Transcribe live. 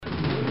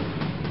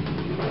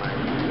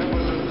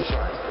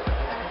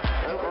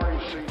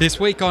This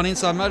week on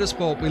Inside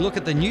Motorsport, we look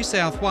at the New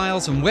South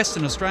Wales and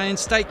Western Australian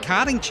State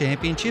Karting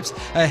Championships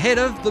ahead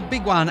of the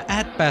big one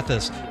at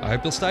Bathurst. I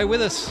hope you'll stay with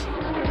us.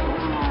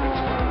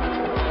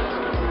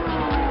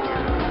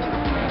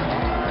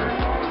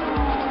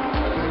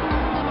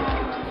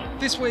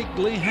 This week,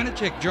 Lee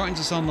Hanacek joins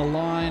us on the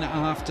line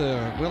after,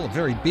 a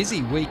very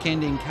busy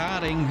weekend in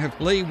karting.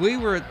 Lee, we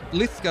were at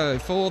Lithgow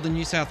for the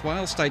New South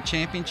Wales State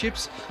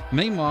Championships.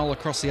 Meanwhile,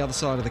 across the other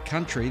side of the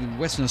country, the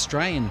Western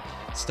Australian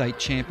State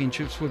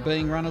Championships were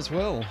being run as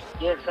well.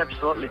 Yes,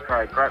 absolutely,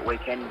 Craig. Great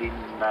weekend in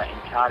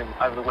karting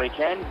over the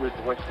weekend with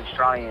the Western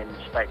Australian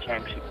State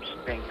Championships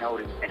being held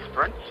in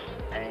Esperance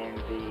and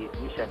the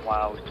New South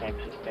Wales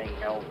Championships being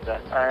held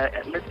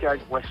at Lithgow,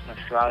 Western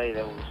Australia.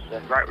 There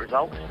was great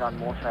results, none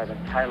more so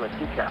than Taylor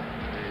Dicker,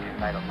 who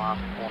made a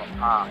last corner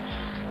pass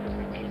to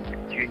win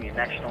Junior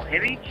National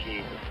Heavy.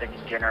 She's a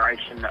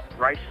second-generation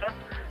racer.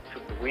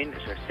 Took the win.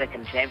 It's her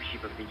second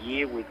championship of the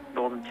year with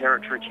Northern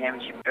Territory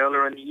Championship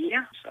earlier in the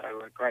year. So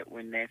a great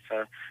win there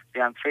for the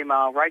young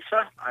female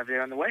racer over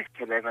there in the West.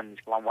 Kev Evans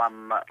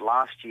won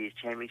last year's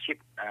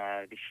championship.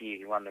 This year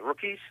he won the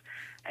rookies.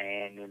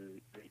 And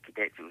in the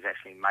cadets, it was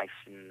actually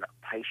Mason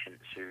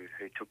Patience who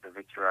took the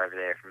victory over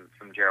there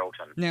from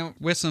Geraldton. Now,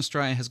 Western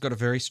Australia has got a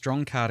very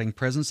strong karting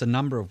presence, a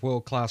number of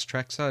world-class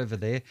tracks over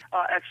there.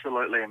 Oh,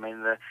 absolutely. I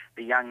mean, the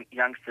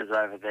youngsters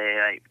over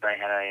there, they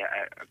had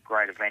a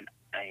great event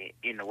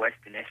in the West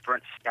in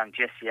Esperance. Young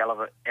Jesse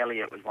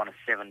Elliott was one of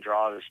 7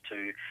 drivers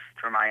to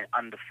remain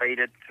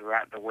undefeated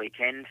throughout the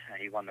weekend.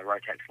 He won the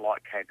Rotax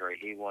Light category.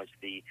 He was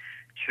the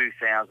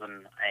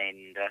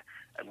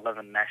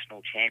 2011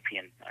 national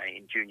champion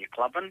in junior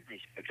clubbing. He's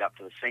moved up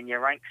to the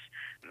senior ranks.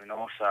 And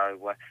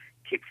also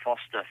Kip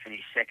Foster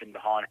finished second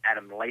behind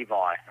Adam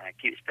Levi.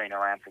 Kip's been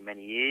around for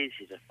many years.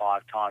 He's a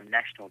 5-time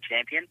national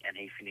champion, and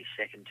he finished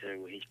second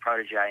to his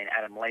protege in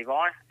Adam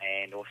Levi,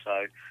 and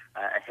also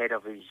ahead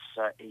of his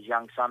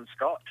young son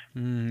Scott.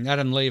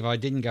 Adam Levi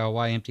didn't go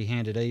away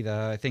empty-handed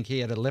either. I think he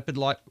had a leopard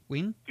light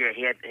win. Yeah,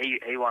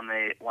 he won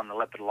the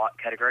leopard light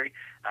category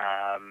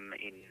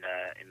in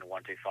the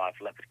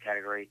 125 leopard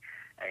category.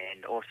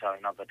 And also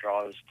another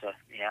drivers to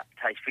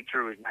taste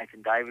victory with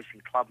Nathan Davis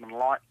in Clubman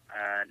Light.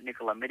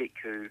 Nicola Middick,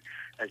 who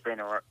has been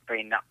up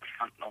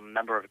front on a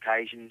number of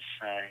occasions.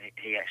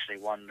 He actually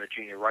won the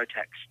Junior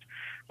Rotax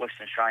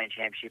Western Australian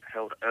Championship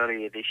held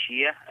earlier this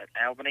year at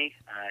Albany.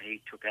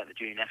 He took out the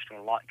Junior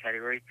National Light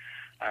category.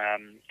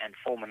 And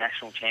former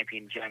national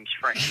champion James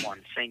Fresh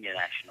won Senior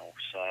National.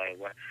 So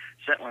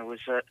certainly was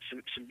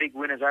some big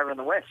winners over in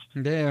the West.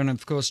 Yeah, and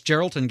of course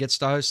Geraldton gets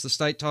to host the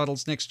state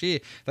titles next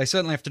year. They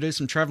certainly have to do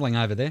some travelling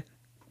over there.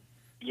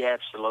 Yeah,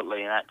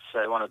 absolutely, and that's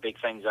one of the big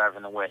things over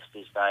in the West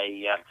is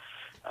they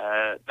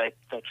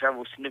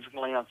travel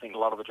significantly. I think a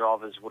lot of the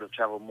drivers would have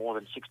travelled more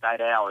than 6 to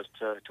 8 hours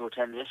to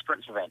attend the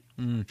Esperance event.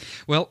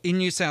 Well, in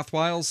New South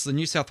Wales, the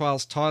New South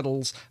Wales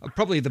titles are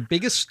probably the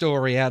biggest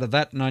story out of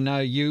that, and I know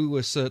you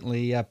were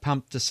certainly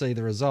pumped to see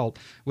the result,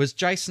 was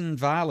Jason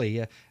Varley,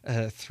 a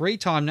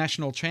 3-time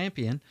national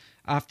champion,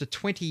 after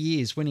 20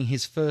 years winning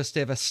his first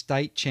ever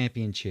state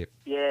championship.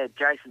 Yeah,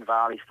 Jason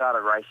Varley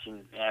started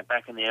racing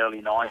back in the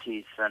early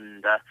 90s,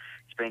 and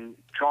he's been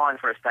trying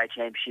for a state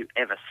championship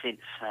ever since.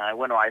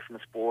 Went away from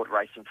the sport,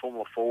 racing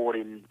Formula Ford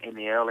in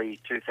the early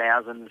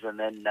 2000s, and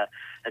then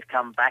has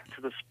come back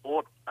to the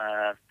sport.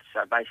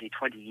 So basically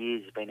 20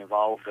 years has been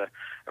involved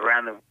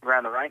around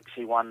the ranks.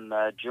 He won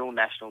dual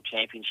national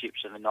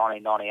championships in the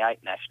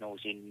 1998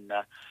 Nationals in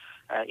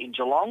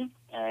Geelong,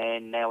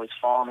 and now he's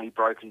finally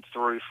broken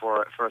through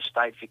for a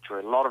state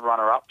victory. A lot of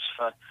runner-ups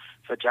for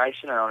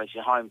Jason, and on his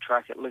home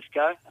track at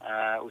Lithgow.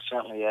 It was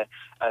certainly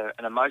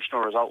an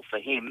emotional result for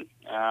him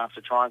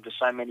after trying for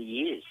so many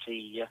years.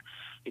 He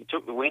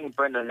took the win.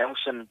 Brendan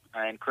Nelson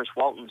and Chris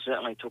Walton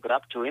certainly took it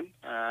up to him,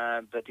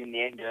 but in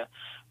the end,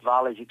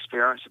 Varley's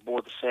experience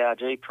aboard the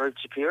CRG proved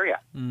superior.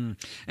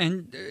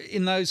 And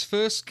in those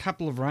first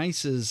couple of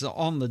races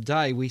on the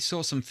day, we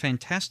saw some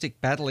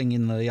fantastic battling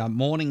in the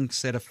morning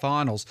set of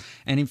finals.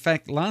 And in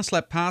fact, last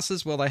lap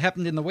passes, well, they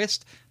happened in the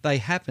West. They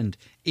happened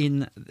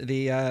in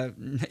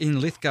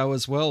Lithgow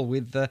as well,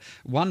 with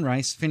one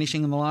race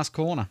finishing in the last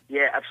corner.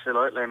 Yeah,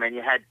 absolutely. I mean,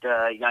 you had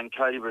young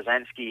Cody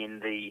Brzezinski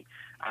in the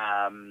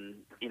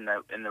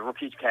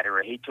rookies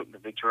category. He took the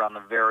victory on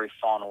the very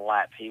final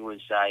lap. He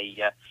was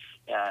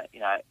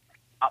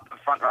up the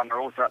front runner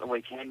all throughout the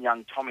weekend.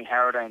 Young Tommy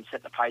Harradine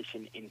set the pace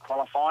in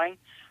qualifying,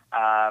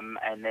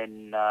 and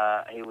then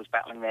he was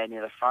battling there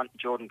near the front.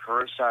 Jordan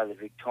Caruso, the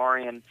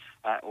Victorian,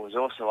 was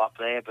also up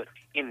there, but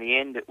in the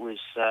end it was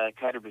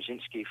Cody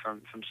Brzezinski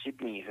from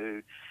Sydney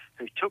who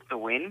took the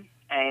win.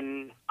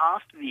 And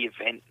after the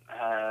event,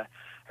 I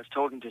was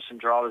talking to some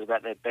drivers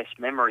about their best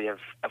memory of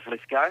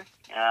Lithgow,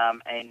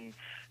 and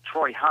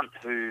Troy Hunt,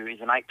 who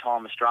is an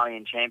 8-time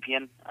Australian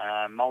champion,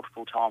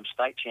 multiple-time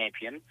state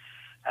champion,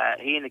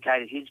 he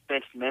indicated his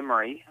best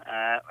memory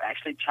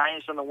actually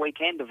changed on the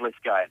weekend of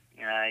Lithgow.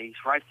 He's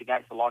raced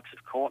against the likes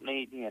of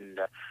Courtney and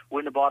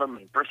Winterbottom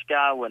and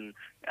Briscoe and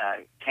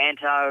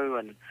Canto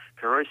and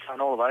Caruso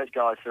and all of those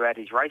guys throughout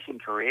his racing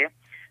career.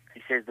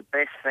 He says the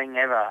best thing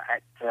ever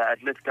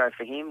at Lithgow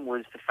for him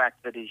was the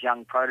fact that his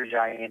young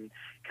protege in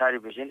Cody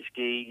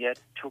Brzezinski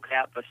took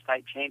out the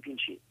state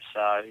championship.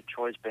 So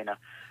Troy's been a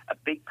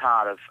big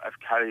part of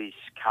Cody's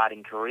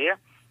karting career,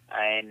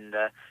 and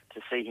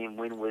to see him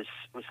win was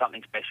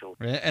something special.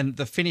 And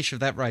the finish of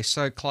that race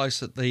so close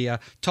that the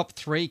top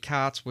 3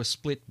 karts were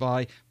split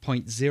by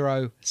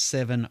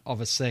 0.07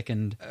 of a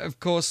second. Of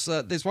course,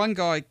 there's one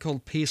guy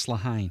called Pierce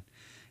Lehane.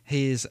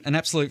 He's an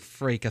absolute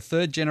freak, a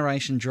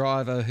third-generation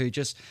driver who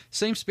just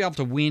seems to be able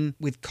to win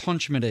with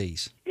consummate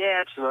ease.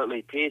 Yeah,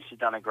 absolutely. Pierce has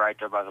done a great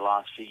job over the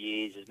last few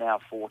years. He's now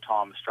a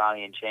 4-time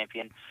Australian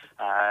champion,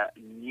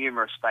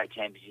 numerous state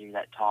champions in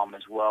that time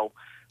as well.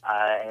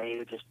 And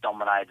he just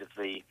dominated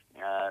the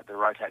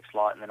Rotax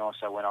Light, and then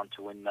also went on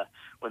to win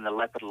the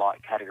Leopard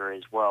Light category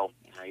as well.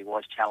 You know, he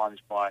was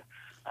challenged by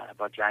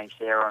James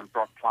Sarah and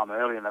Brock Plum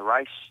early in the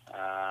race,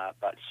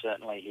 but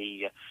certainly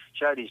he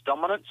showed his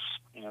dominance,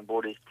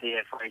 bought his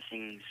TF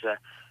Racing's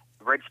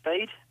Red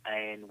Speed,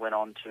 and went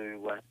on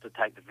to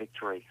take the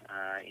victory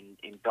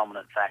in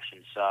dominant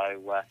fashion.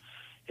 So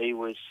he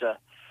was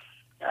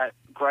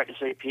great to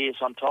see Pierce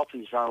on top.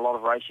 He's done a lot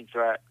of racing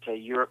throughout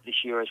Europe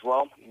this year as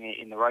well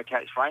in the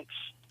Rotax ranks,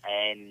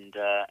 and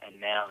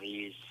now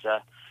he's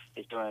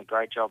doing a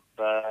great job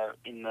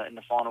in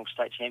the final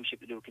state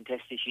championship that he'll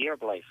contest this year, I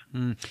believe.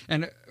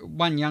 And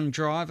one young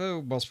driver,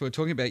 whilst we're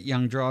talking about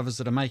young drivers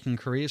that are making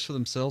careers for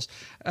themselves,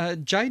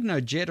 Jaden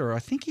Ojeda, I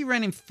think he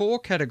ran in 4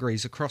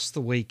 categories across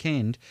the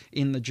weekend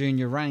in the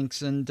junior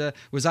ranks, and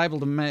was able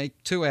to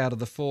make 2 out of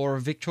the 4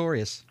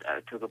 victorious.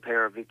 Took a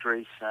pair of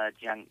victories.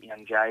 Young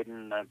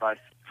Jaden, both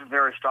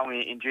very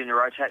strongly in junior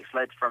Rotax,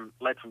 led from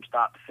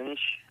start to finish,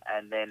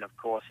 and then of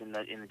course in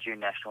the junior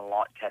national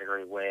light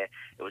category, where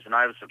it was an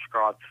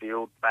oversubscribed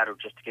field,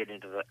 battled just to get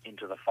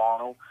into the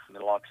final. And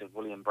the likes of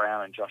William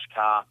Brown and Josh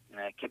Carr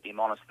kept him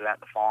honest throughout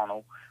the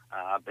final,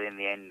 but in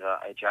the end,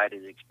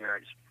 Jada's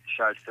experience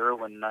showed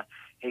through, and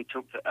he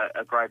took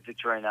a great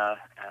victory and a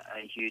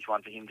huge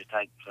one for him to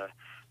take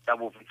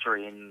double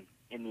victory in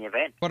the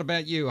event. What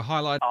about you? A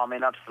highlight? I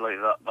mean, absolutely.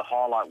 The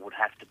highlight would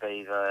have to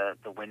be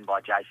the win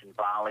by Jason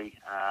Barley,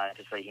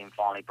 to see him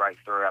finally break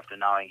through after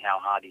knowing how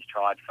hard he's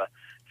tried for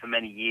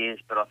many years.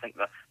 But I think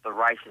the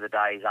race of the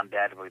day is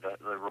undoubtedly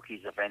the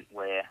rookies event,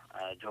 where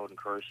Jordan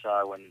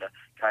Caruso and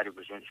Cody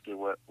Brzezinski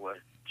were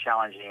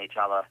challenging each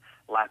other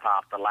lap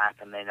after lap,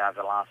 and then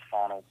over the last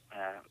final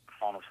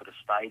sort of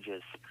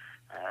stages,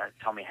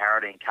 Tommy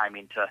Harradine came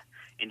into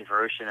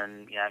fruition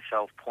and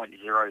fell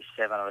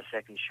 0.07 of a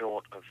second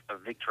short of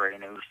victory,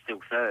 and it was still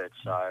third.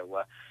 So it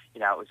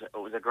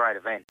was a great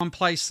event. One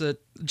place that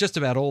just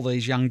about all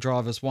these young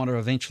drivers want to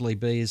eventually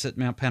be is at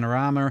Mount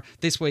Panorama.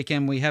 This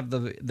weekend we have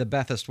the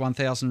Bathurst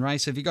 1000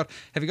 race. Have you got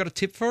a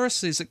tip for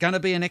us? Is it going to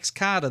be an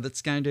ex-Carter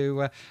that's going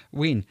to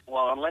win?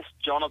 Well, unless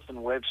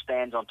Jonathan Webb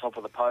stands on top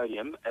of the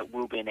podium, it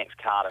will be an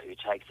ex-Carter who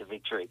takes the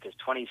victory, because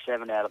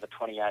 27 out of the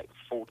 28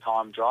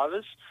 full-time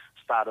drivers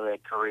started their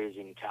careers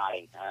in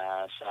karting.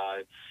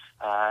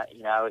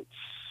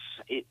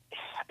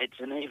 It's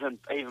an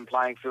even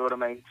playing field. I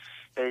mean,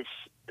 there's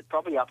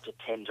probably up to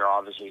 10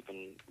 drivers who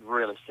can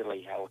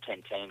realistically, or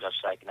 10 teams, I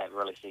should say, can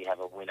realistically have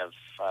a win of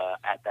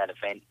at that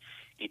event.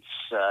 It's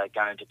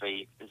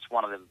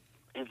one of the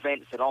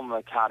events that on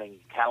the karting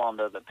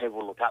calendar that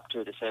people look up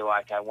to say, well,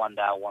 okay, one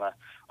day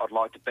I'd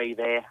like to be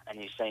there.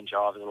 And you've seen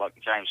drivers like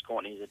James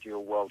Courtney, who's a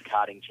dual world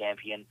karting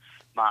champion.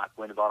 Mark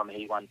Winterbottom,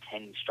 he won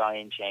 10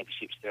 Australian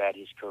championships throughout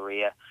his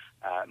career.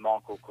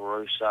 Michael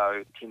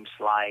Caruso, Tim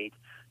Slade,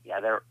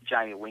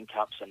 Jamie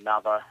Winkup's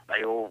another.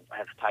 They all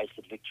have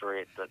tasted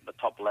victory at the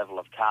top level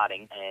of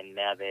karting, and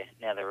now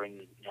they're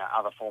in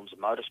other forms of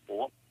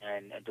motorsport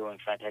and are doing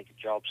fantastic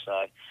jobs. So,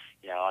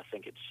 I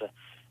think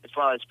it's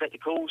one of those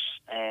spectacles,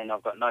 and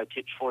I've got no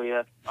tips for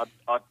you.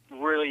 I'd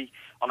really,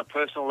 on a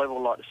personal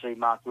level, like to see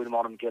Mark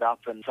Winterbottom get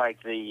up and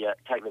take the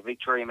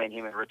victory. I mean,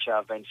 him and Richard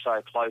have been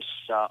so close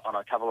on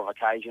a couple of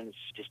occasions,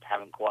 just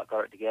haven't quite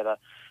got it together.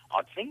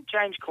 I think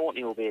James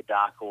Courtney will be a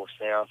dark horse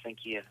there. I think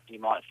you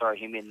might throw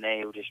him in there.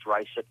 He'll just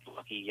race it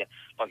like he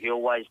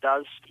always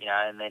does,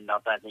 and then I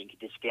don't think you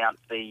can discount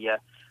the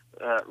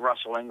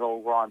Russell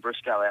Engel, Ryan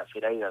Briscoe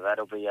outfit either.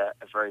 That'll be a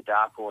very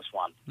dark horse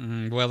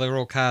one. Well, they're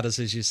all Carters,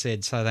 as you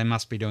said, so they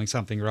must be doing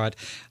something right.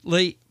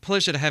 Lee,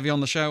 pleasure to have you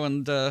on the show.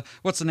 And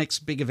what's the next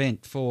big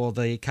event for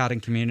the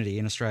karting community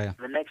in Australia?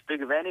 The next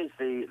big event is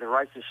the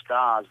Race of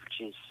Stars,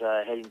 which is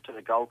heading to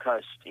the Gold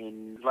Coast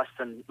in less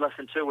than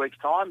 2 weeks'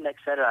 time.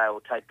 Next Saturday it will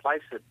take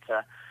place at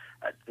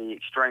the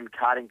Extreme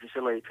Karting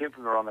Facility at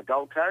Pimpernel on the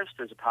Gold Coast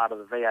as a part of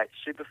the V8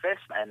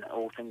 Superfest, and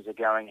all things are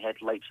going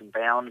ahead leaps and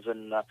bounds,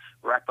 and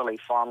rapidly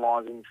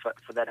finalising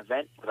for that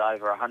event, with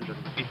over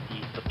 150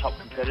 of the top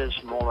competitors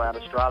from all around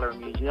Australia and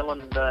New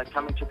Zealand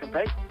coming to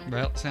compete.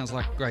 Well, sounds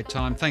like a great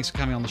time. Thanks for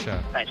coming on the show.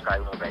 Thanks,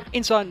 Craig. All the best.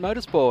 Inside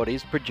Motorsport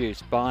is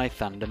produced by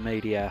Thunder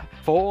Media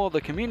for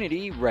the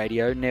Community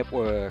Radio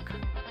Network.